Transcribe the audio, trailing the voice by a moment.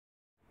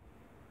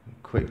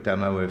quick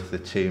demo of the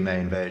two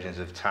main versions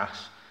of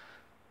TASS.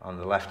 On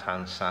the left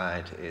hand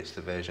side, it's the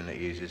version that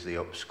uses the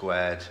up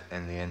squared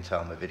in the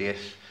Intel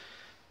Movidius,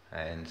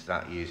 and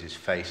that uses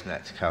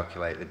Facenet to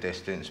calculate the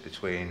distance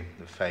between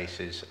the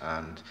faces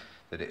and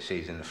that it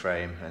sees in the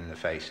frame and the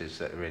faces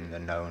that are in the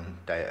known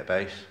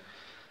database.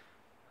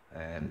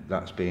 And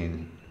that's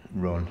being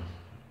run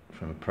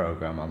from a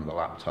program on the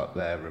laptop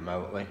there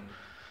remotely,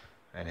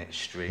 and it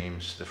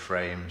streams the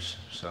frames,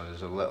 so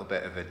there's a little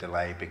bit of a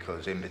delay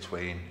because in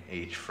between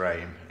each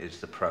frame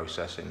is the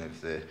processing of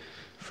the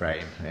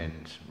frame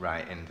and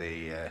writing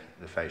the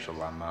facial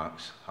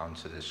landmarks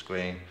onto the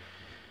screen,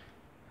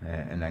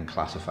 and then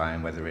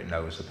classifying whether it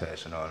knows the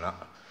person or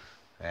not.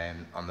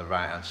 On the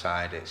right hand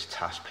side, it's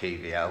TASS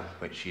PVL,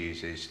 which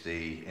uses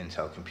the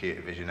Intel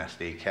Computer Vision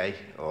SDK,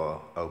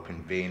 or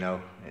Open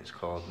VINO it's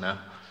called now.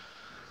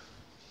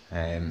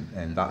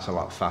 And that's a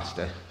lot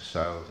faster,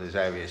 so there's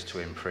areas to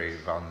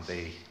improve on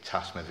the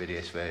TASS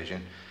Movidius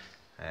version,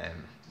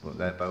 but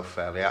they're both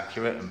fairly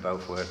accurate and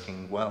both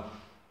working well.